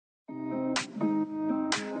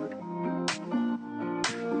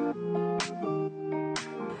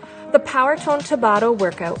The PowerTone Tabata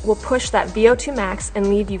workout will push that VO2 max and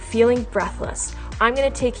leave you feeling breathless. I'm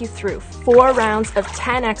going to take you through 4 rounds of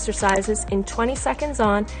 10 exercises in 20 seconds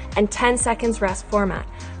on and 10 seconds rest format.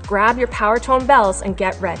 Grab your PowerTone bells and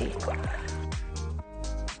get ready.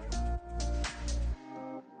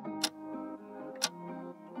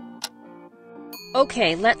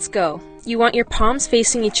 Okay, let's go. You want your palms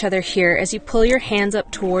facing each other here as you pull your hands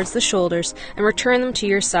up towards the shoulders and return them to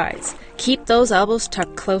your sides. Keep those elbows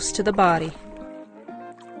tucked close to the body.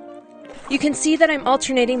 You can see that I'm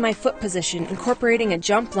alternating my foot position, incorporating a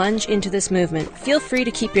jump lunge into this movement. Feel free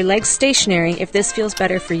to keep your legs stationary if this feels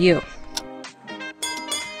better for you.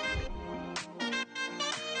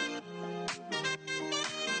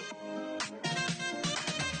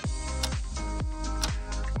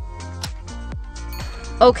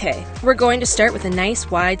 Okay, we're going to start with a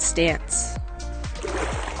nice wide stance.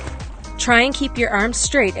 Try and keep your arms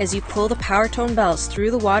straight as you pull the PowerTone bells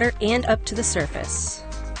through the water and up to the surface.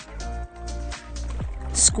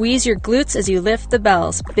 Squeeze your glutes as you lift the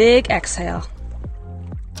bells. Big exhale.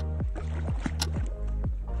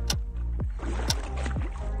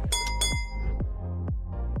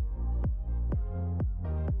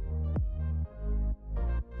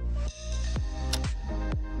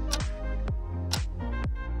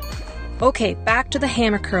 Okay, back to the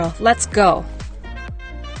hammer curl. Let's go.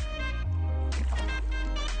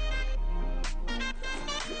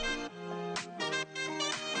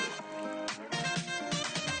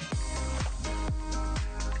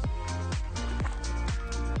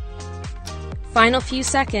 Final few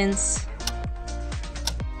seconds.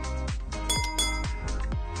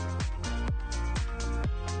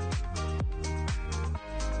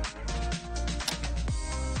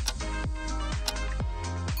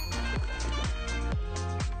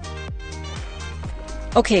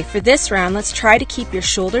 Okay, for this round, let's try to keep your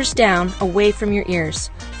shoulders down, away from your ears.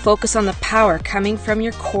 Focus on the power coming from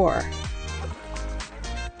your core.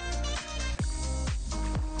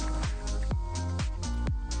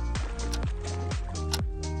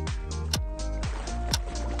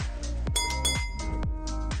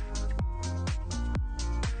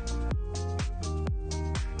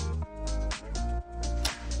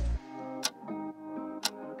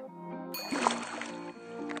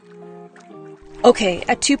 Okay,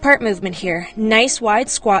 a 2-part movement here. Nice wide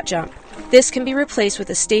squat jump. This can be replaced with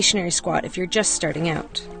a stationary squat if you're just starting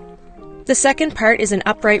out. The second part is an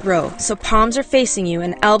upright row, so palms are facing you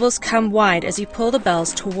and elbows come wide as you pull the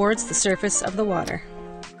bells towards the surface of the water.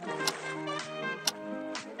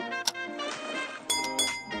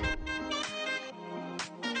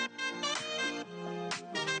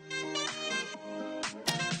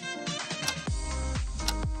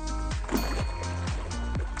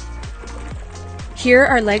 Here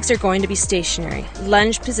our legs are going to be stationary.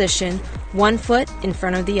 Lunge position, one foot in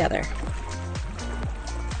front of the other.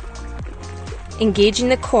 Engaging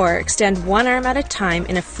the core, extend one arm at a time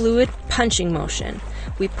in a fluid punching motion.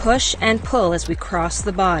 We push and pull as we cross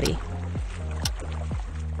the body.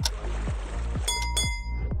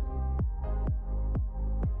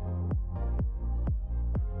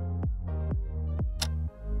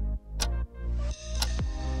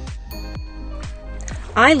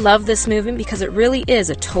 I love this movement because it really is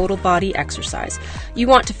a total body exercise. You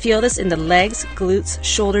want to feel this in the legs, glutes,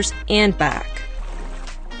 shoulders, and back.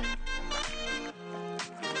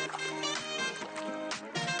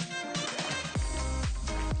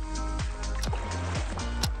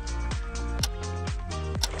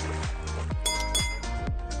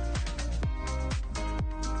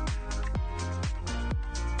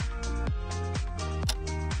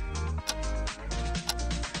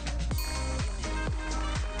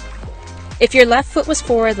 If your left foot was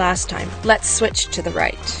forward last time, let's switch to the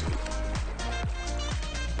right.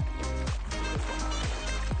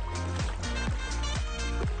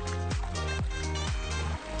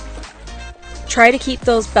 Try to keep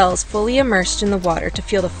those bells fully immersed in the water to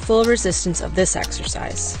feel the full resistance of this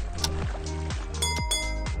exercise.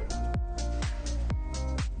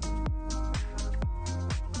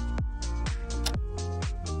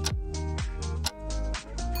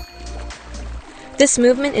 This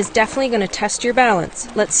movement is definitely going to test your balance.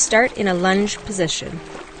 Let's start in a lunge position.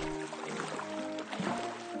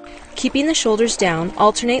 Keeping the shoulders down,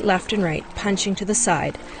 alternate left and right, punching to the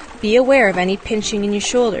side. Be aware of any pinching in your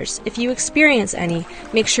shoulders. If you experience any,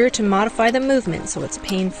 make sure to modify the movement so it's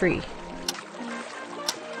pain-free.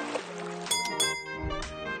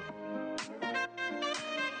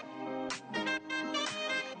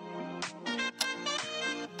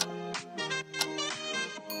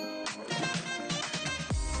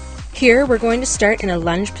 Here, we're going to start in a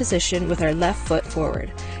lunge position with our left foot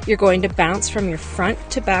forward. You're going to bounce from your front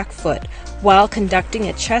to back foot while conducting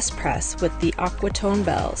a chest press with the AFCAAMGHINPOOLSP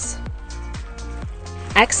bells.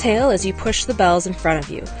 Exhale as you push the bells in front of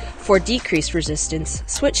you. For decreased resistance,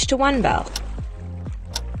 switch to one bell.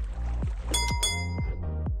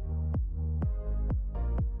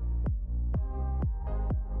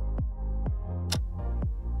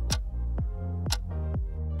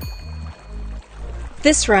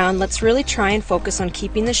 This round, let's really try and focus on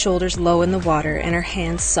keeping the shoulders low in the water and our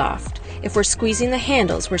hands soft. If we're squeezing the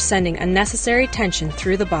handles, we're sending unnecessary tension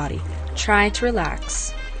through the body. Try to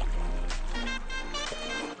relax.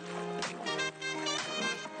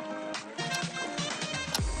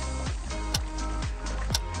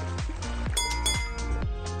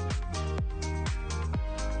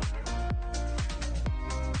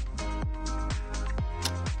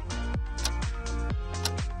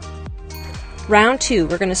 Round 2,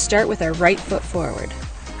 we're going to start with our right foot forward.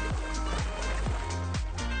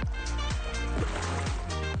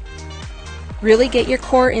 Really get your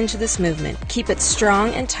core into this movement. Keep it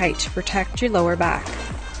strong and tight to protect your lower back.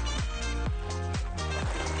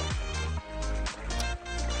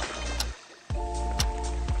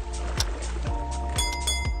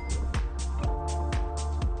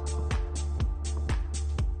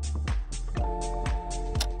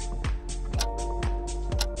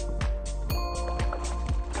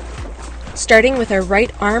 Starting with our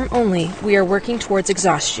right arm only, we are working towards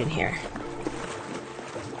exhaustion here.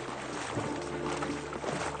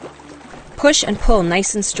 Push and pull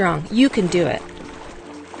nice and strong. You can do it.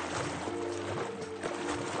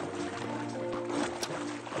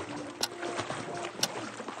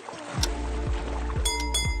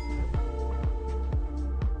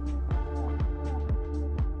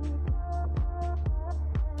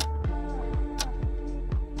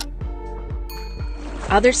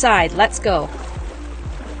 Other side, let's go.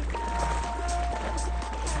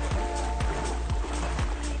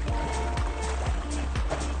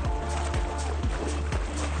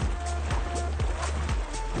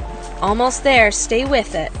 Almost there, stay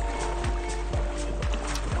with it.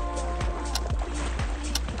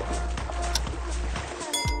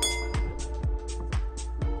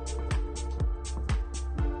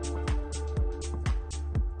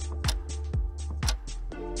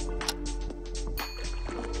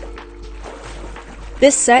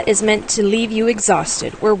 This set is meant to leave you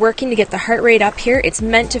exhausted. We're working to get the heart rate up here. It's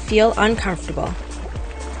meant to feel uncomfortable.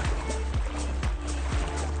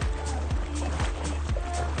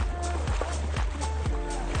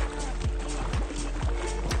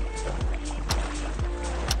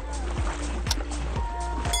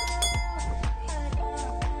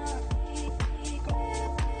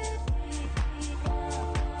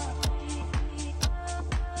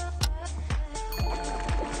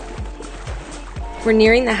 We're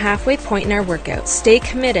nearing the halfway point in our workout. Stay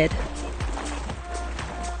committed.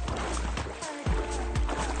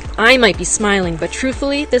 I might be smiling, but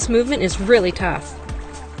truthfully, this movement is really tough.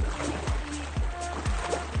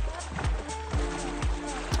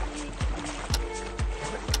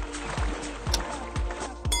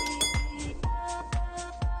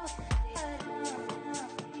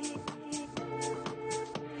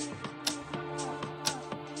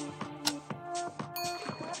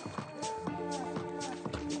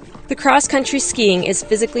 The cross-country skiing is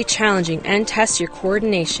physically challenging and tests your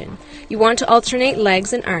coordination. You want to alternate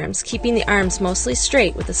legs and arms, keeping the arms mostly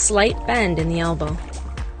straight with a slight bend in the elbow.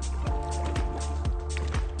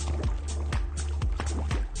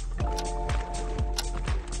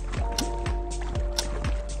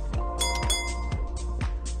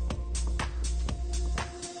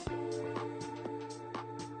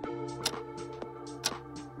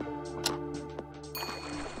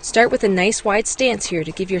 Start with a nice wide stance here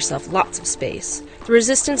to give yourself lots of space. The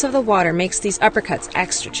resistance of the water makes these uppercuts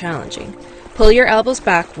extra challenging. Pull your elbows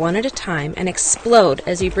back one at a time and explode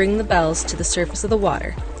as you bring the bells to the surface of the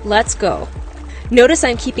water. Let's go! Notice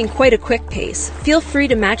I'm keeping quite a quick pace. Feel free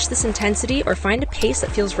to match this intensity or find a pace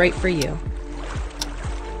that feels right for you.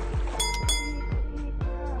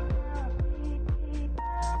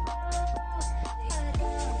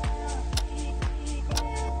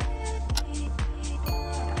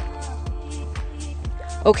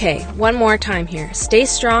 Okay, one more time here. Stay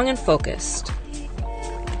strong and focused.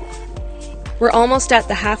 We're almost at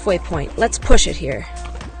the halfway point. Let's push it here.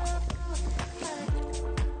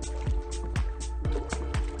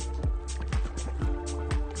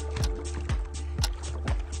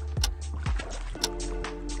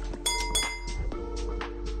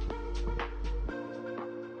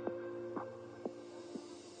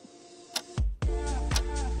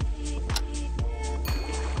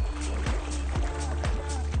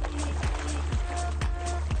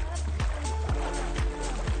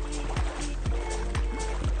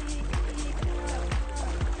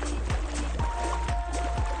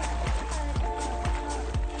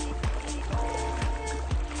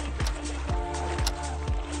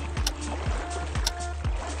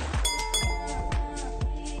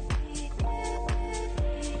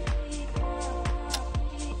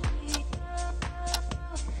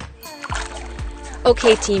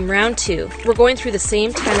 Okay team, round 2. We're going through the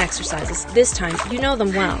same 10 exercises. This time, you know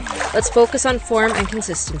them well. Let's focus on form and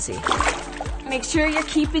consistency. Make sure you're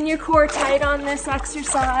keeping your core tight on this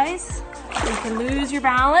exercise. You can lose your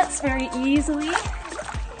balance very easily.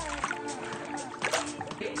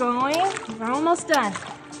 Keep going, we're almost done.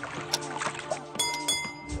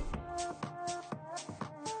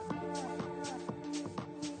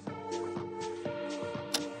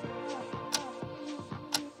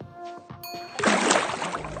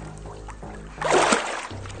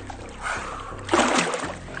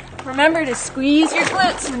 Remember to squeeze your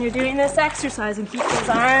glutes when you're doing this exercise and keep those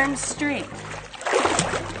arms straight.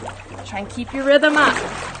 Try and keep your rhythm up.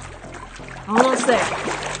 Almost there.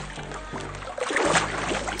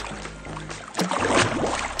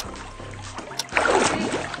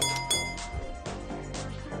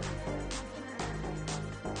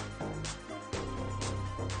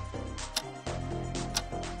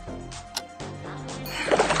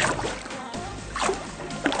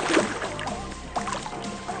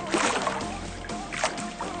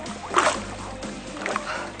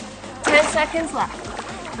 Seconds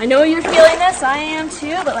left. I know you're feeling this, I am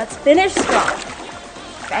too, but let's finish strong.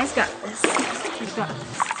 You guys got this. You got this.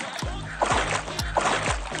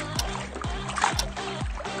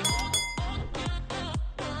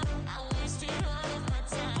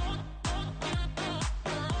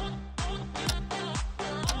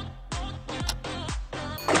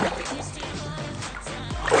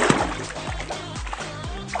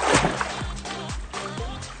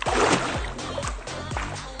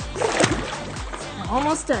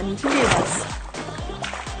 Almost done. You can do this.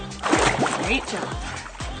 Great job.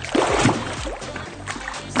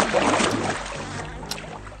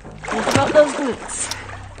 Think about those glutes.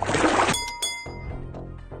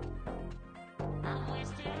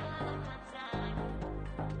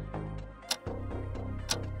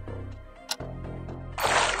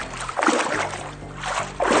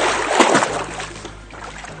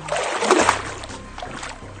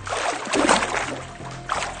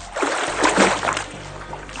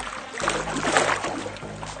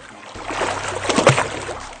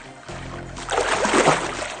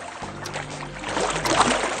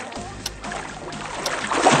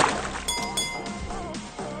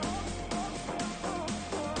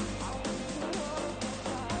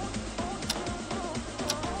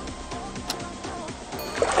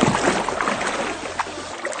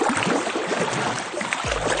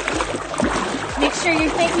 Make sure you're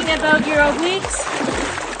thinking about your obliques,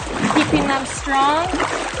 keeping them strong.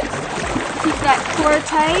 Keep that core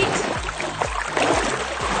tight.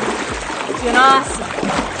 Doing awesome.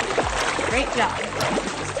 Great job.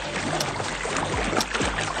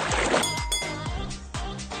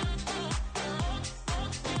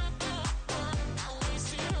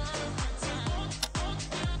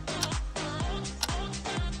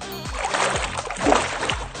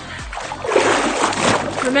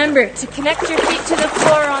 Remember to connect your feet to the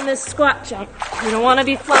floor on this squat jump. You don't want to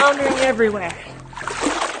be floundering everywhere.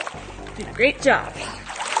 Did a great job.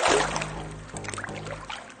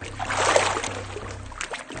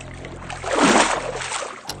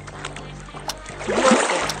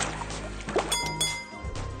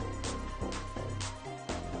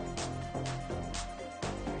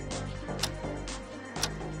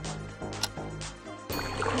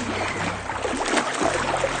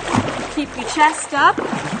 Keep your chest up,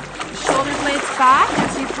 shoulder blades back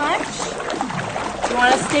as you punch. You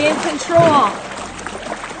want to stay in control.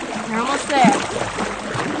 You're almost there.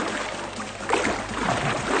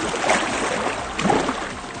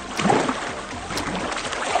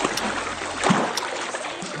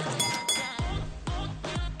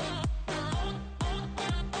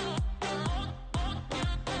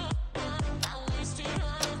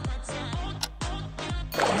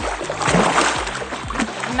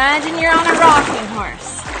 Imagine you're on a rocking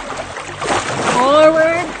horse.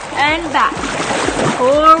 Forward and back.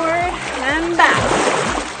 Forward and back.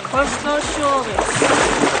 Push those shoulders.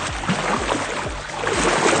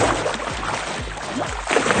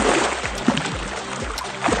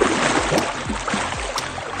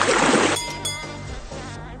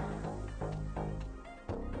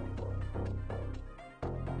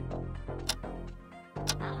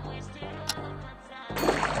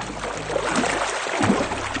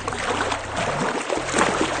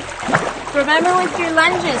 Remember with your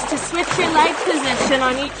lunges to switch your leg position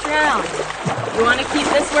on each round. You want to keep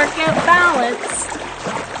this workout balanced.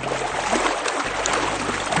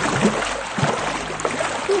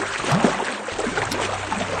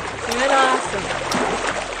 Good, awesome.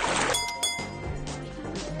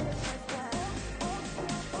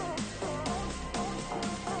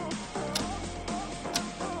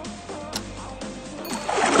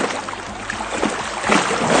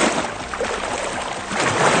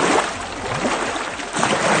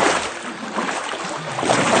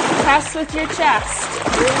 with your chest.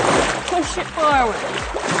 Push it forward.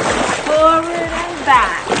 Forward and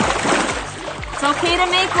back. It's okay to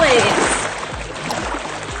make waves.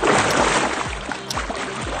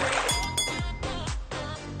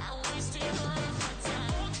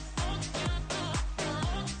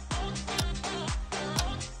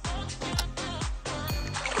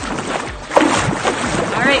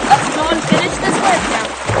 Alright, let's go and finish this workout.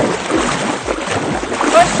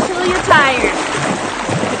 Push till you're tired.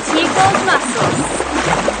 Fatigue those muscles.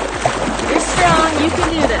 You're strong, you can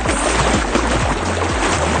do this.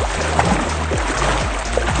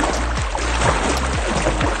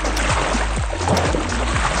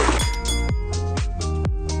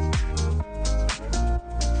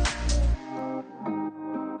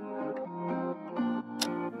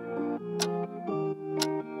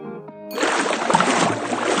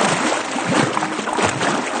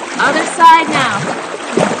 Other side now.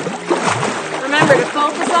 Remember to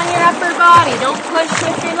focus on your upper body. Don't push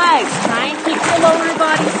with your legs. Try and keep your lower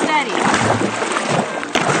body steady.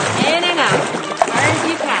 In and out. As far as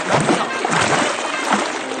you can. Let's go.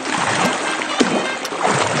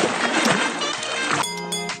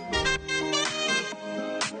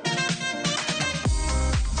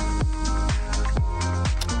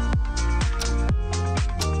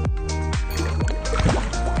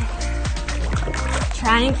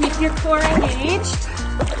 Try and keep your core engaged.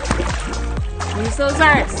 Use those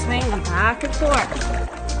arms, swing them back and forth.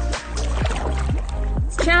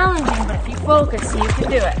 It's challenging, but if you focus, you can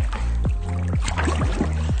do it.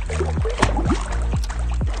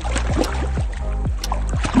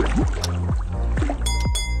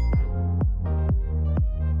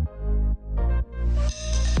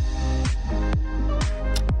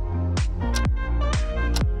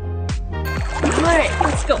 All right,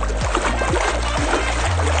 let's go.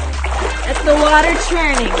 That's the water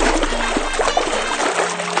churning.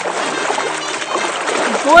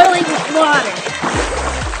 Boiling water.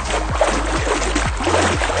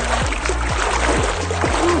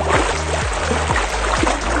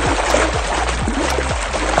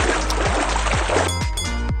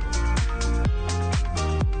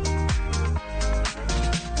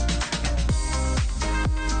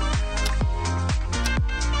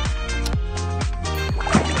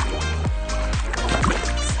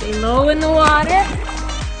 Stay low in the water,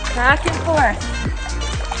 back and forth.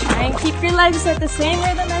 Try and keep your legs at the same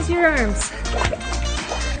rhythm as your arms.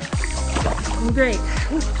 Great.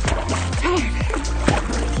 Tired.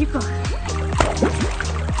 Keep going.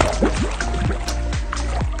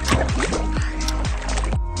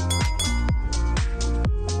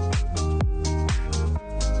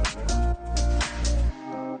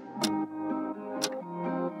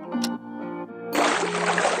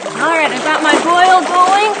 Alright, I've got my boil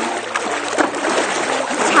going.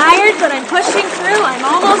 Tired, but I'm pushing through. I'm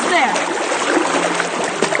almost there.